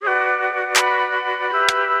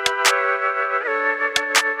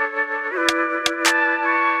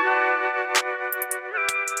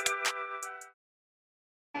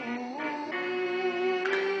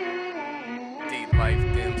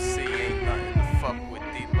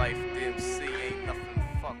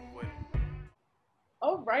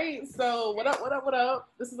right, so what up, what up, what up?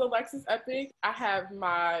 This is Alexis Epic. I have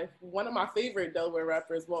one of my favorite Delaware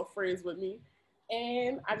rappers, Walt Phrase, with me.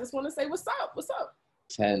 And I just want to say, what's up? What's up?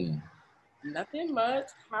 10. Nothing much.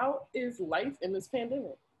 How is life in this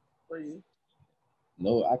pandemic for you?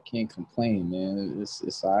 No, I can't complain, man.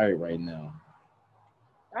 It's all right now.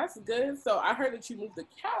 That's good. So I heard that you moved to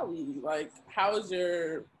Cali. Like, how is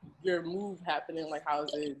your move happening? Like, how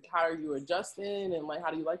is it? How are you adjusting? And like,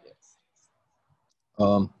 how do you like it?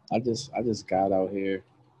 I just got out here.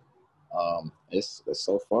 It's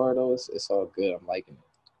so far though. It's all good. I'm liking it.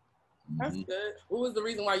 That's good. What was the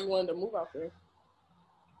reason why you wanted to move out there?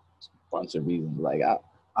 Bunch of reasons. Like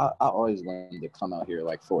I always wanted to come out here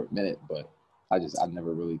like for a minute, but I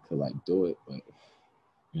never really could like do it. But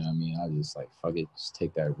you know what I mean? I just like fuck it, just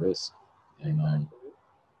take that risk. And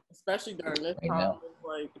Especially during this right time, now,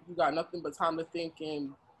 like you got nothing but time to think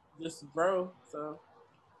and just grow. So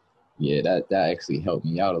yeah, that actually helped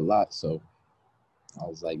me out a lot. So I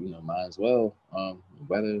was like, might as well.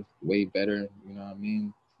 Weather way better, you know what I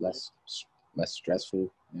mean? Less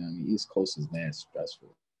stressful. You know what I mean? East Coast is mad stressful.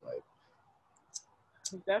 Like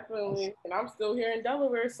definitely, and I'm still here in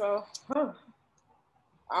Delaware, so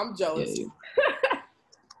I'm jealous. yeah,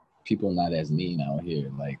 people not as mean out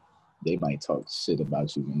here. Like they might talk shit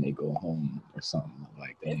about you when they go home or something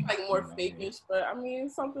like that. It's like more fakish, but I mean,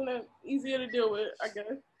 it's something that's easier to deal with, I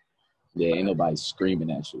guess. Yeah, ain't nobody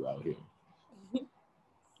screaming at you out here.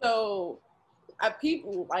 So,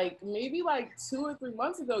 people like maybe like 2 or 3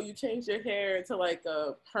 months ago, you changed your hair to like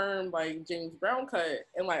a perm, like James Brown cut,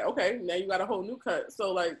 and like, okay, now you got a whole new cut.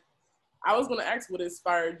 So, like, I was gonna ask what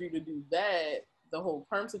inspired you to do that, the whole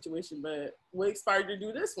perm situation, but what inspired you to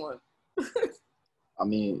do this one? I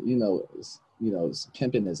mean,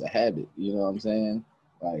 pimping is a habit. You know what I'm saying?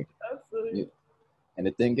 Like, Absolutely. and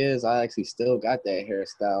the thing is, I actually still got that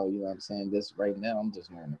hairstyle. You know what I'm saying? This right now, I'm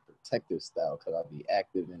just wearing a protective style because I'll be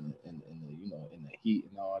active in the heat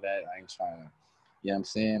and all that. I ain't trying to, you know what I'm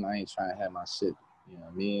saying? I ain't trying to have my shit, you know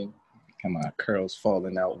what I mean? My curls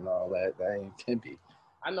falling out and all that. That ain't pimpy.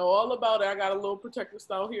 I know all about it. I got a little protective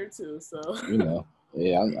style here too. So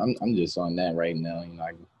yeah, I'm just on that right now.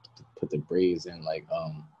 I put the braids in I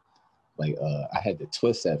had to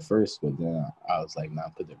twist at first, but then I was like, nah,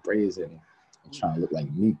 put the braids in. I'm trying to look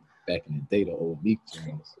like Meek back in the day, the old Meek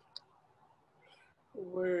Jones.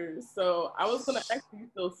 Word. So I was gonna ask you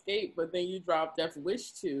still skate, but then you dropped Death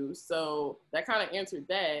Wish 2. So that kind of answered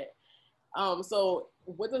that. So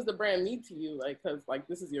what does the brand mean to you? Like, cause like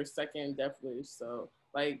this is your second Death Wish. So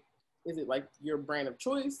like, is it like your brand of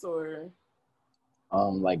choice or?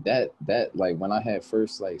 Like that like when I had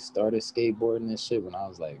first like started skateboarding and shit when I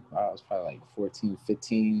was probably like 14,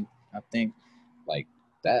 15, I think. Like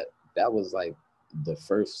that was like that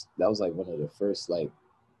was like one of the first like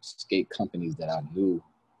skate companies that I knew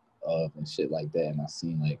of and shit like that. And I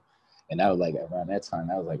seen like, and that was like around that time,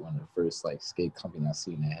 that was like one of the first like skate companies I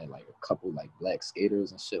seen that had like a couple like black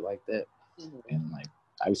skaters and shit like that. Mm-hmm. And like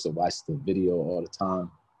I used to watch the video all the time.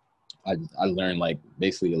 I learned like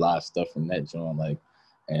basically a lot of stuff from that joint, like,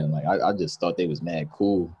 and like I just thought they was mad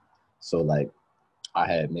cool. So like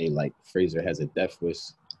I had made like Fraser Has a Death Wish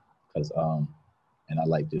because and I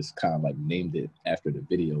like just kind of like named it after the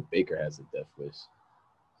video Baker Has a Death Wish,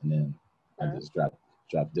 and then I just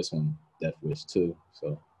dropped this one Death Wish too.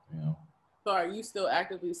 So So are you still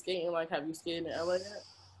actively skating? Like, have you skated in LA yet?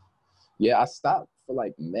 Yeah, I stopped for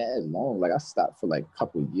like mad long. Like I stopped for like a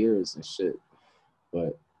couple of years and shit,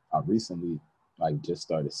 but I recently like just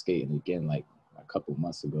started skating again like a couple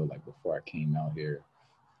months ago, like before I came out here.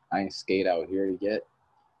 I ain't skate out here yet,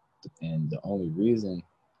 and the only reason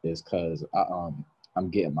is because I'm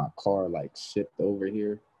getting my car like shipped over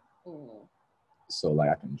here, so like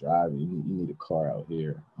I can drive. You need a car out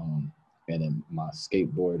here, and then my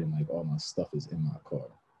skateboard and like all my stuff is in my car.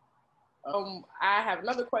 I have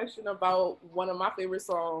another question about one of my favorite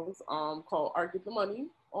songs, called "Art Get the Money"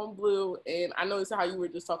 on Blue, and I noticed how you were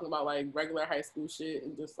just talking about like regular high school shit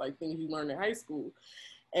and just like things you learned in high school.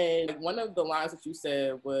 And one of the lines that you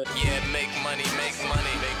said was, "Yeah, make money, make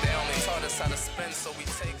money. They only taught us how to spend, so we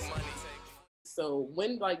take money." So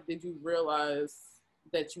when like did you realize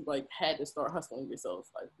that you like had to start hustling yourself?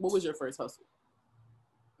 Like, what was your first hustle?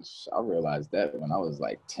 I realized that when I was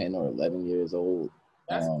like 10 or 11 years old.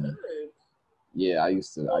 That's good. Yeah, I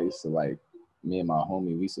used to like, me and my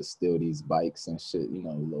homie, we used to steal these bikes and shit.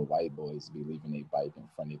 Little white boys be leaving their bike in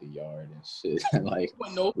front of the yard and shit. Like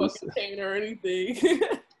with no fucking paint or anything.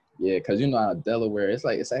 Yeah, because how Delaware, it's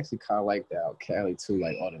actually kind of like that out Cali too.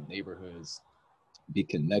 Like all the neighborhoods be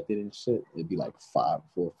connected and shit. It'd be like 4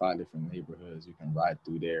 or 5 different neighborhoods. You can ride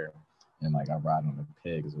through there and like I ride on the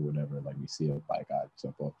pegs or whatever. Like we see a bike, I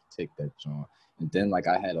jump off, take that joint, and then like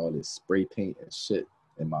I had all this spray paint and shit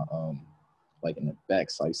in my like in the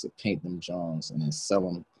back, so I used to paint them joints and then sell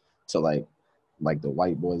them to like the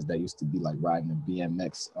white boys that used to be like riding the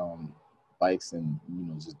BMX bikes and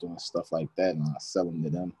just doing stuff like that, and I sell them to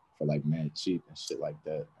them for like mad cheap and shit like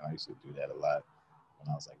that. And I used to do that a lot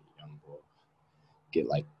when I was like a young boy. Get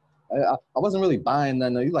like I wasn't really buying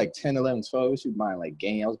none. You like 10, 11, 12. I was buying like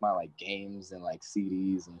games. I was buying like games and like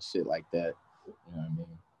CDs and shit like that. You know what I mean?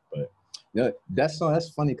 But that song, that's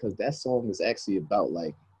funny because that song is actually about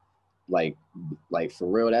like for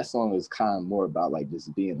real, that song is kind of more about like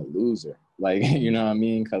just being a loser. Like, you know what I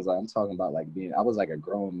mean? Because I'm talking about like I was like a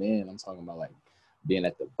grown man. I'm talking about like being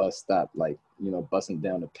at the bus stop, like, busting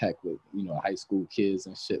down the pack with, high school kids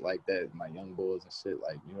and shit like that, my young boys and shit,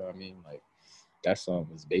 like, you know what I mean? Like, that song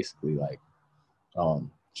was basically like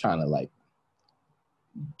trying to like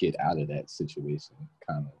get out of that situation,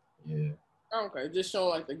 kind of, yeah. Okay, just showing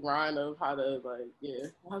like the grind of how to like,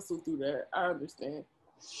 hustle through that. I understand.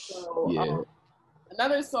 So yeah.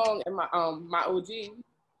 Another song in my OG,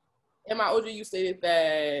 you stated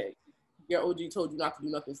that your OG told you not to do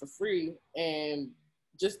nothing for free, and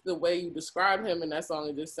just the way you describe him in that song,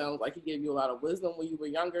 it just sounds like he gave you a lot of wisdom when you were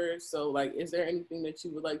younger. So like, is there anything that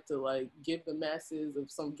you would like to like give the masses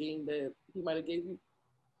of some game that he might have gave you?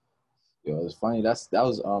 Yo, it's funny. That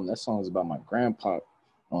song was about my grandpa.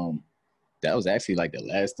 That was actually like the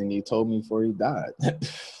last thing he told me before he died.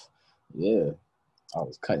 Yeah, I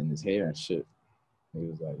was cutting his hair and shit. He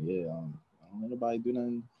was like, "Yeah, don't let nobody do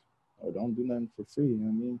nothing, or don't do nothing for free." You know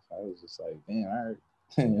what I mean? So I was just like, "Damn, all right."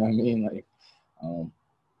 You know what I mean? Like,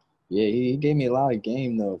 yeah, he gave me a lot of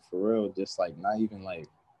game though, for real. Just like not even like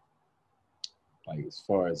as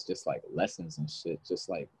far as just like lessons and shit. Just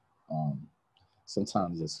like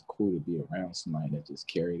sometimes it's cool to be around somebody that just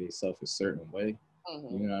carry themselves a certain way.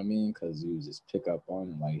 Mm-hmm. You know what I mean? Because you just pick up on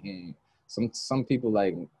it. Like, he ain't, some people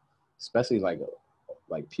like, especially like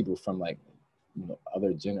people from like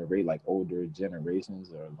other like older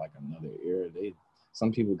generations or like another era.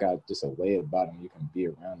 Some people got just a way about them. You can be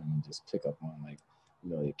around them and just pick up on like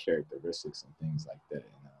their characteristics and things like that.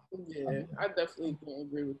 I definitely can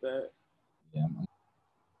agree with that. Yeah.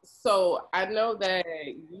 So I know that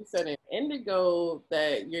you said in Indigo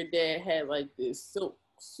that your dad had like this silk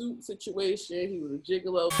suit situation. He was a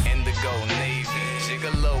gigolo. Indigo Navy,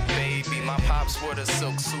 gigolo baby. My pops wore the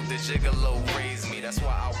silk suit. The gigolo raised me. That's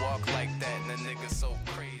why I walk like that. And the nigga so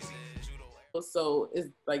crazy. So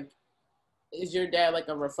is your dad like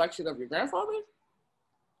a reflection of your grandfather?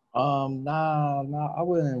 Nah, I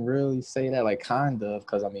wouldn't really say that. Like, kind of,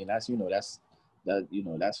 because I mean that's who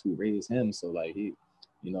raised him. So like he.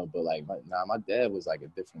 But like, my dad was like a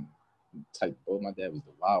different type boy. My dad was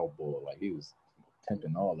the wild boy. Like, he was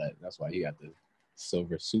pimping all that. That's why he got the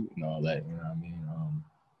silver suit and all that. You know what I mean?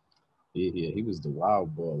 He was the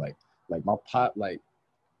wild boy. Like my pop. Like,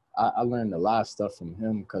 I learned a lot of stuff from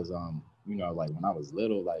him because like when I was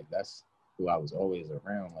little, like that's who I was always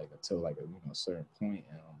around. Like until like a certain point.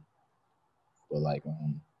 But like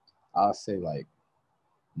I'll say like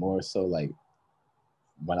more so like.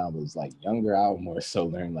 When I was like younger, I would more so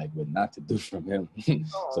learn like what not to do from him.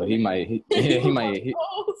 So he might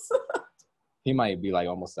be like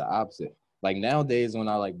almost the opposite. Like nowadays when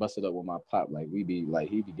I like busted up with my pop, like he be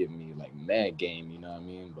giving me like mad game, you know what I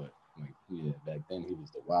mean? But like back then he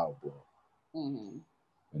was the wild boy. Mm-hmm.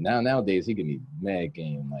 And nowadays he give me mad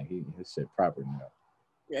game, like his shit proper now.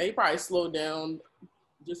 Yeah, he probably slowed down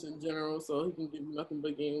just in general, so he can give you nothing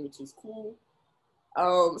but game, which is cool.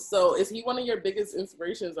 So is he one of your biggest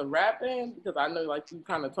inspirations of rapping? Because I know like you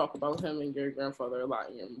kind of talk about him and your grandfather a lot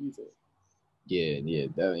in your music. Yeah,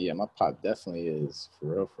 my pop definitely is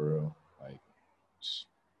for real. Like,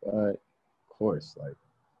 but of course, like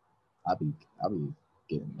I be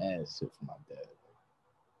getting mad shit from my dad.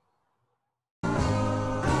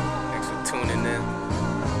 Thanks for tuning in.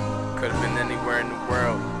 Could have been anywhere in the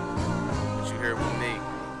world.